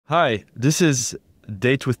Hi, this is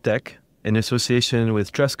Date with Tech in association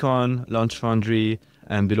with Trescon, Launch Foundry,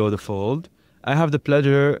 and Below the Fold. I have the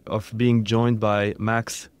pleasure of being joined by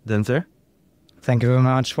Max Dinser. Thank you very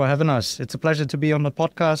much for having us. It's a pleasure to be on the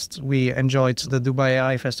podcast. We enjoyed the Dubai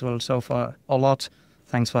AI Festival so far a lot.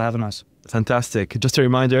 Thanks for having us. Fantastic. Just a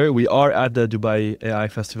reminder, we are at the Dubai AI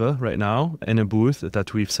Festival right now in a booth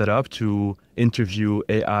that we've set up to interview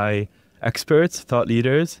AI experts, thought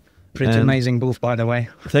leaders. Pretty amazing booth, by the way.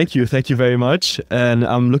 Thank you very much. And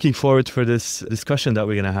I'm looking forward for this discussion that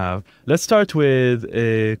we're going to have. Let's start with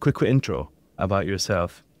a quick intro about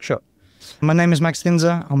yourself. Sure. My name is Max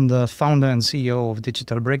Dinser. I'm the founder and CEO of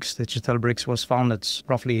Digital Bricks. Digital Bricks was founded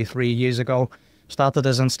roughly 3 years ago. Started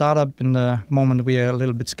as a startup. In the moment we are a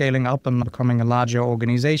little bit scaling up and becoming a larger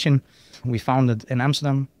organization. We founded in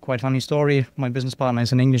Amsterdam. Quite funny story. My business partner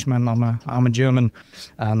is an Englishman. I'm a German,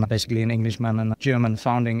 and basically an Englishman and a German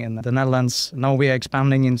founding in the Netherlands. Now we are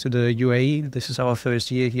expanding into the UAE. This is our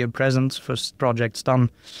first year here present. First projects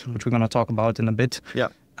done, which we're going to talk about in a bit. Yeah.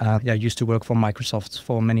 I used to work for Microsoft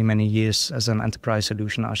for many years as an enterprise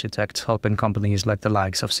solution architect, helping companies like the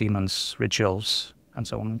likes of Siemens, Rituals, and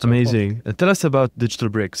so on and so forth. Amazing. Tell us about Digital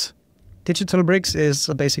Bricks. Digital Bricks is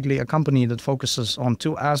basically a company that focuses on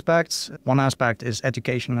two aspects. One aspect is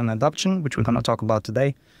education and adoption, which we're going to talk about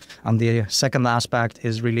today. And the second aspect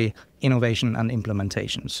is really innovation and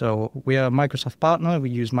implementation. So we are a Microsoft partner.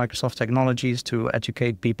 We use Microsoft technologies to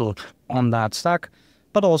educate people on that stack,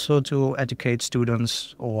 but also to educate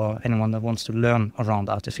students or anyone that wants to learn around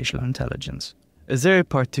artificial intelligence. Is there a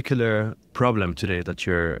particular problem today that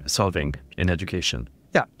you're solving in education?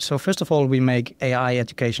 Yeah, so first of all, we make AI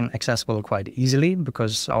education accessible quite easily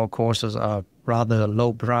because our courses are rather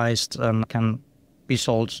low priced and can be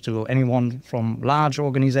sold to anyone from large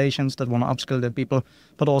organizations that want to upskill their people,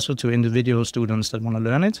 but also to individual students that want to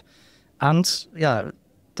learn it. And yeah,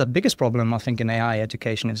 the biggest problem I think in AI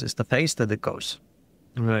education is the pace that it goes.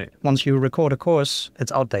 Right. Once you record a course,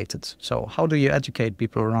 it's outdated. So how do you educate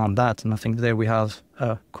people around that? And I think there we have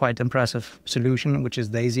a quite impressive solution, which is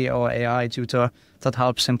Daisy, our AI tutor, that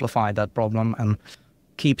helps simplify that problem and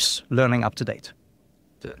keeps learning up to date.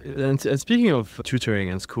 And speaking of tutoring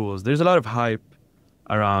in schools, there's a lot of hype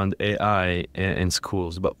around AI in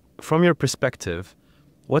schools. But from your perspective,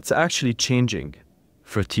 what's actually changing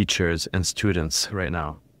for teachers and students right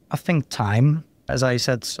now? I think time. As I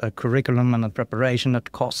said, a curriculum and a preparation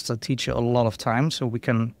that costs a teacher a lot of time, so we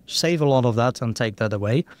can save a lot of that and take that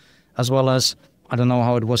away. As well as, I don't know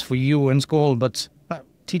how it was for you in school, but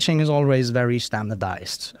teaching is always very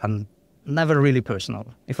standardized and never really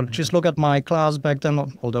personal. If I just look at my class back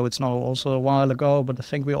then, although it's now also a while ago, but I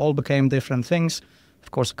think we all became different things. Of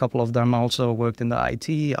course, a couple of them also worked in the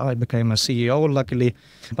IT. I became a CEO, luckily.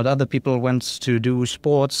 But other people went to do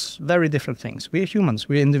sports, very different things. We're humans,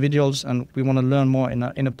 we're individuals, and we want to learn more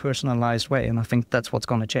in a personalized way. And I think that's what's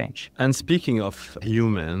going to change. And speaking of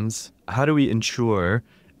humans, how do we ensure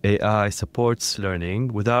AI supports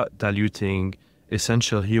learning without diluting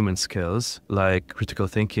essential human skills like critical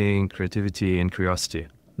thinking, creativity, and curiosity?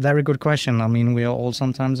 Very good question. I mean, we are all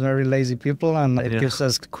sometimes very lazy people, and it gives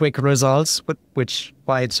us quick results, which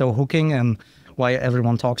why it's so hooking and why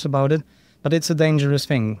everyone talks about it. But it's a dangerous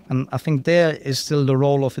thing. And I think there is still the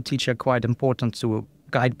role of a teacher quite important to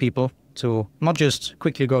guide people to not just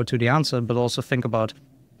quickly go to the answer, but also think about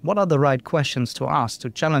what are the right questions to ask, to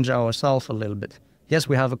challenge ourselves a little bit. Yes,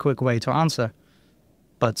 we have a quick way to answer,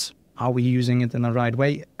 but are we using it in the right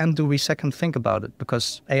way? And do we second think about it?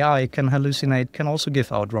 Because AI can hallucinate, can also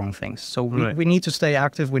give out wrong things. So we need to stay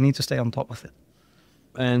active. We need to stay on top of it.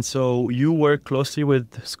 And so you work closely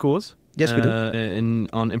with schools? Yes, we do.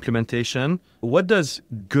 On implementation. What does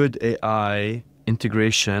good AI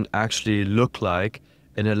integration actually look like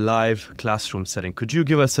in a live classroom setting? Could you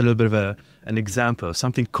give us a little bit of an example,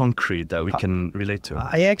 something concrete that we can relate to?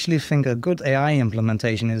 I actually think a good AI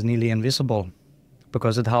implementation is nearly invisible,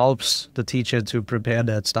 because it helps the teacher to prepare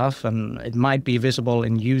that stuff, and it might be visible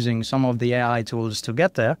in using some of the AI tools to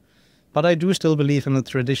get there. But I do still believe in the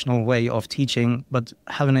traditional way of teaching, but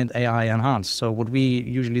having it AI enhanced. So what we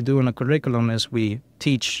usually do in a curriculum is we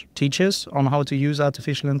teach teachers on how to use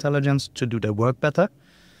artificial intelligence to do their work better,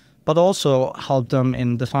 but also help them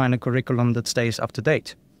in define a curriculum that stays up to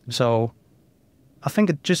date. So I think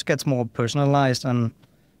it just gets more personalized, and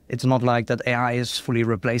it's not like that AI is fully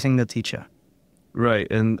replacing the teacher. Right.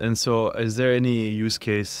 And so is there any use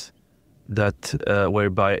case that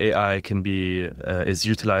whereby AI can be is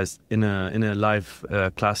utilized in a live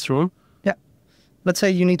classroom? Yeah. Let's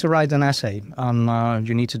say you need to write an essay, and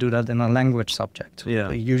you need to do that in a language subject.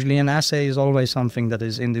 Yeah. Usually an essay is always something that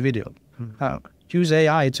is individual. Use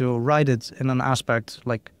AI to write it in an aspect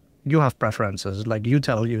like you have preferences, like you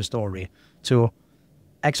tell your story, to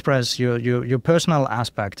express your personal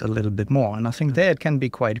aspect a little bit more. And I think there it can be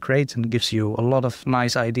quite great and gives you a lot of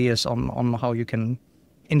nice ideas on how you can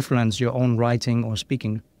influence your own writing or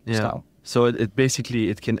speaking style. So it basically,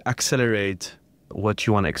 it can accelerate what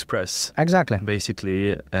you want to express. Exactly.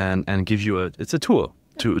 Basically, and give you it's a tool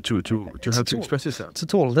to help you express yourself. It's a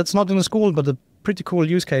tool. That's not in the school, but a pretty cool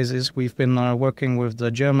use case is we've been working with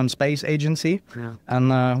the German Space Agency. Yeah.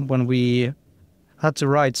 And when we had to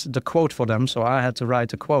write the quote for them, so I had to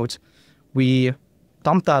write a quote, we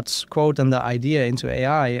dumped that quote and the idea into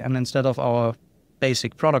AI, and instead of our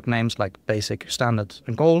basic product names like basic, standard,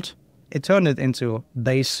 and gold, it turned it into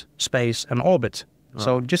base, space, and orbit. Wow.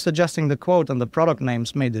 So just adjusting the quote and the product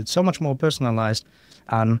names made it so much more personalized.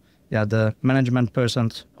 And yeah, the management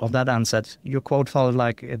person of that end said, your quote felt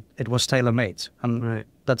like it was tailor-made. And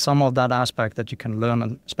that's some of that aspect that you can learn,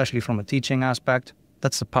 and especially from a teaching aspect.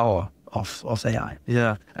 That's the power of AI.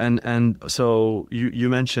 Yeah, and so you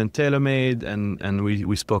mentioned tailor-made, and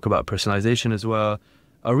we spoke about personalization as well.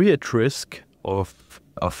 Are we at risk of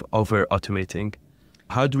over-automating?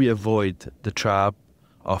 How do we avoid the trap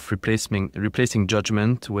of replacing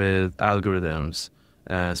judgment with algorithms,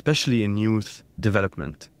 especially in youth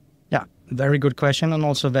development? Yeah, very good question, and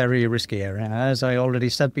also very risky area. As I already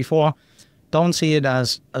said before, don't see it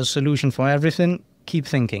as a solution for everything. Keep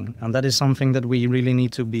thinking, and that is something that we really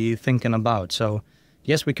need to be thinking about. So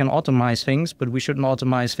yes, we can automate things, but we shouldn't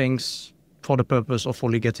automate things for the purpose of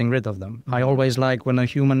fully getting rid of them. I always like when a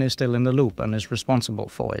human is still in the loop and is responsible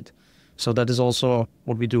for it. So that is also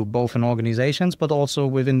what we do both in organizations, but also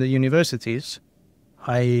within the universities.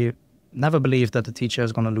 I never believe that the teacher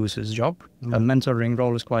is going to lose his job. A mentoring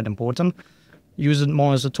role is quite important. Use it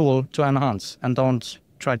more as a tool to enhance, and don't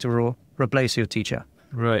try to replace your teacher.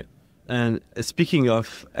 Right. And speaking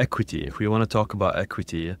of equity, if we want to talk about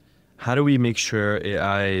equity, how do we make sure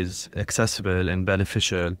AI is accessible and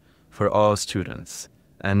beneficial for all students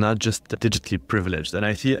and not just digitally privileged? And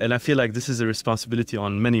I feel like this is a responsibility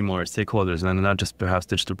on many more stakeholders, and not just perhaps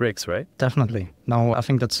digital breaks, right? Definitely. No, I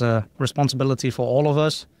think that's a responsibility for all of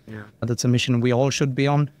us. Yeah. That's a mission we all should be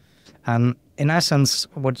on. And in essence,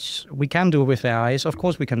 what we can do with AI is, of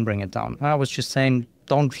course, we can bring it down. I was just saying,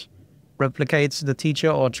 don't replicate the teacher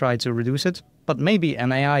or try to reduce it, but maybe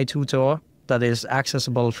an AI tutor that is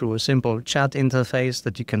accessible through a simple chat interface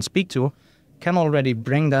that you can speak to can already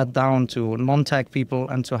bring that down to non-tech people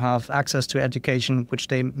and to have access to education which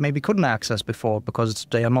they maybe couldn't access before because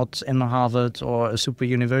they are not in Harvard or a super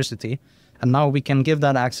university. And now we can give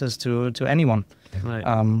that access to anyone. Right.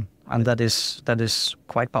 And that is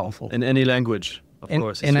quite powerful. In any language, of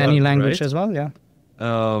course. In any language, right? As well, yeah.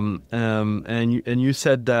 And you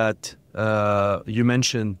said that you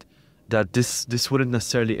mentioned that this wouldn't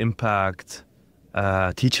necessarily impact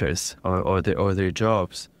teachers or their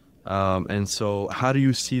jobs. And so how do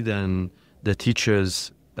you see then the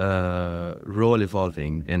teacher's role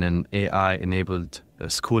evolving in an AI-enabled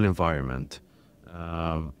school environment?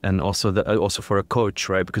 And also for a coach,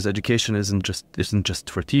 right? Because education isn't just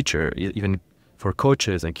for teacher, even for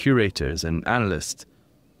coaches and curators and analysts.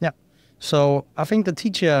 Yeah. So I think the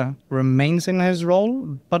teacher remains in his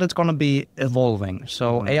role, but it's going to be evolving.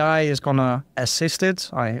 So AI is going to assist it.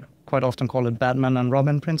 I quite often call it Batman and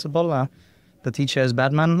Robin principle. The teacher is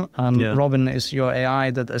Batman, and Robin is your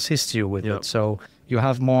AI that assists you with it. So you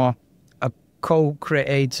have more a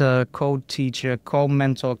co-creator, co-teacher,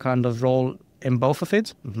 co-mentor kind of role in both of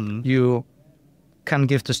it. Mm-hmm. You can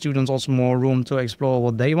give the students also more room to explore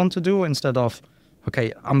what they want to do instead of,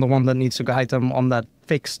 okay, I'm the one that needs to guide them on that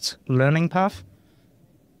fixed learning path.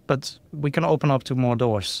 But we can open up to more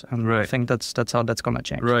doors, and I think that's how that's going to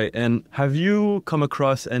change. Right. And have you come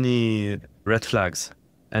across any red flags?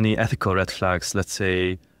 Any ethical red flags, let's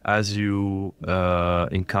say, as you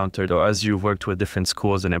encountered or as you worked with different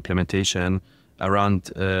schools and implementation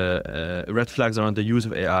around red flags around the use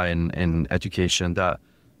of AI in education that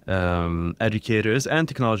educators and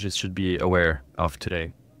technologists should be aware of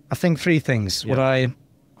today? I think three things. Yeah.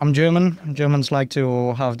 I'm German. Germans like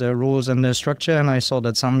to have their rules and their structure, and I saw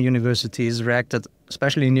that some universities reacted,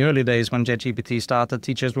 especially in the early days when ChatGPT started.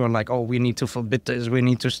 Teachers were like, oh, we need to forbid this, we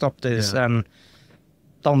need to stop this, and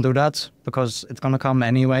don't do that because it's going to come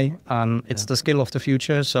anyway, and it's the skill of the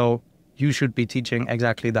future, so you should be teaching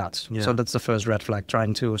exactly that. Yeah. So that's the first red flag,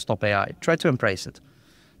 trying to stop AI. Try to embrace it.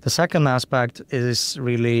 The second aspect is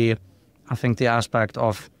really, I think, the aspect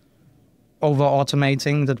of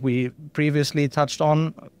over-automating that we previously touched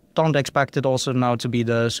on. Don't expect it also now to be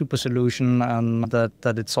the super solution and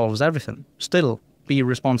that it solves everything. Still, be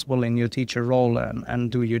responsible in your teacher role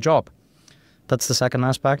and do your job. That's the second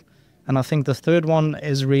aspect. And I think the third one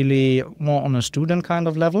is really more on a student kind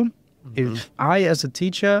of level. If I, as a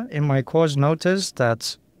teacher in my course, notice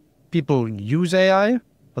that people use AI,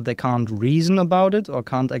 but they can't reason about it or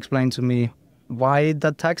can't explain to me why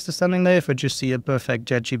that text is standing there, if I just see a perfect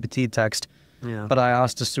ChatGPT text, but I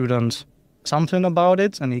ask the student something about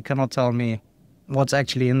it and he cannot tell me what's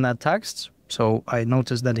actually in that text, so I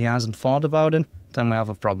notice that he hasn't thought about it, then we have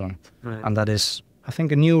a problem. And that is, I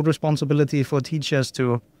think, a new responsibility for teachers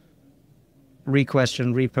to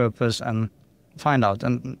re-question, repurpose, and find out.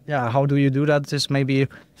 And how do you do that? Is maybe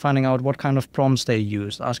finding out what kind of prompts they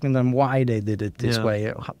used, asking them why they did it this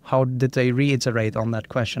way. How did they reiterate on that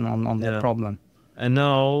question, on that problem? And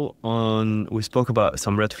now we spoke about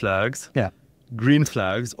some red flags, green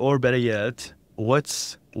flags, or better yet,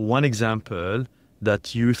 what's one example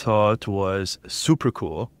that you thought was super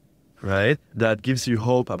cool, right? That gives you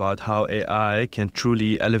hope about how AI can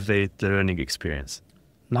truly elevate the learning experience.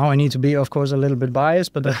 Now I need to be, of course, a little bit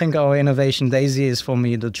biased, but I think our innovation Daisy is for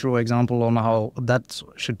me the true example on how that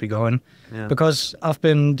should be going. Because I've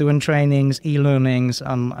been doing trainings, e-learnings,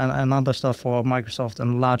 and other stuff for Microsoft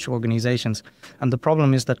and large organizations. And the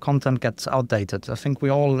problem is that content gets outdated. I think we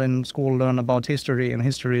all in school learn about history, and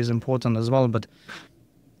history is important as well. But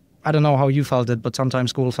I don't know how you felt it, but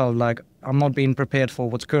sometimes school felt like I'm not being prepared for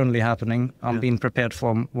what's currently happening. I'm being prepared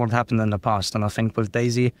for what happened in the past. And I think with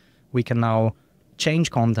Daisy, we can now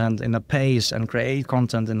change content in a pace and create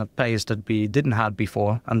content in a pace that we didn't have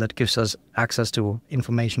before, and that gives us access to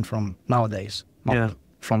information from nowadays, not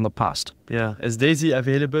from the past. Is Daisy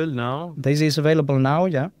available now? Daisy is available now,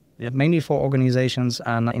 mainly for organizations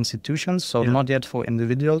and institutions, so not yet for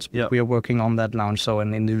individuals. We are working on that launch, so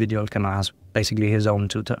an individual can ask basically his own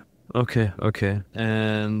tutor. Okay.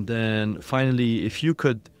 And then finally, if you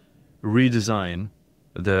could redesign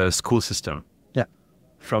the school system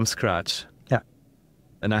from scratch,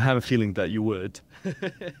 and I have a feeling that you would.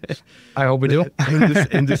 I hope we do.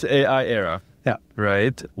 in this AI era,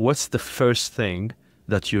 right? What's the first thing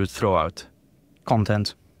that you would throw out?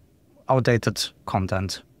 Content. Outdated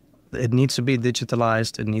content. It needs to be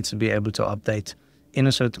digitalized. It needs to be able to update in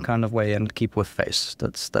a certain kind of way and keep with pace.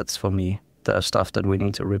 That's for me the stuff that we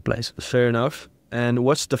need to replace. Fair enough. And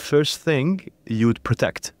what's the first thing you would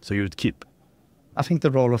protect, so you would keep? I think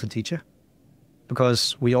the role of a teacher.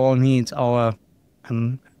 Because we all need our...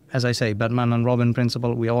 And as I say, Batman and Robin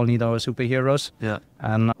principle, we all need our superheroes.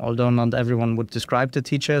 And although not everyone would describe the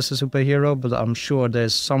teacher as a superhero, but I'm sure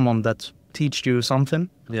there's someone that teach you something,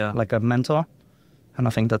 like a mentor. And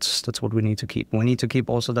I think that's what we need to keep. We need to keep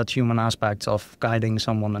also that human aspect of guiding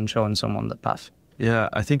someone and showing someone the path.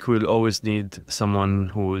 I think we'll always need someone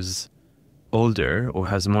who's older or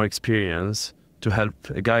has more experience to help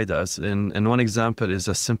guide us. And one example is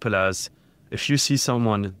as simple as if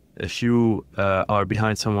you are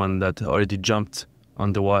behind someone that already jumped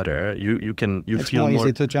on the water, you feel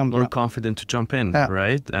more confident to jump in,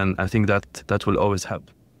 right? And I think that will always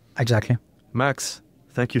help. Exactly. Max,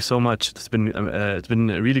 thank you so much. It's been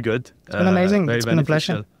really good. It's been amazing. It's been a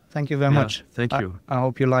pleasure. Thank you very much. Thank you. I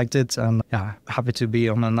hope you liked it, and happy to be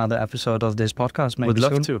on another episode of this podcast. Maybe Would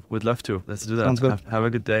love to. Let's do that. Sounds good. Have a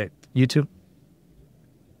good day. You too.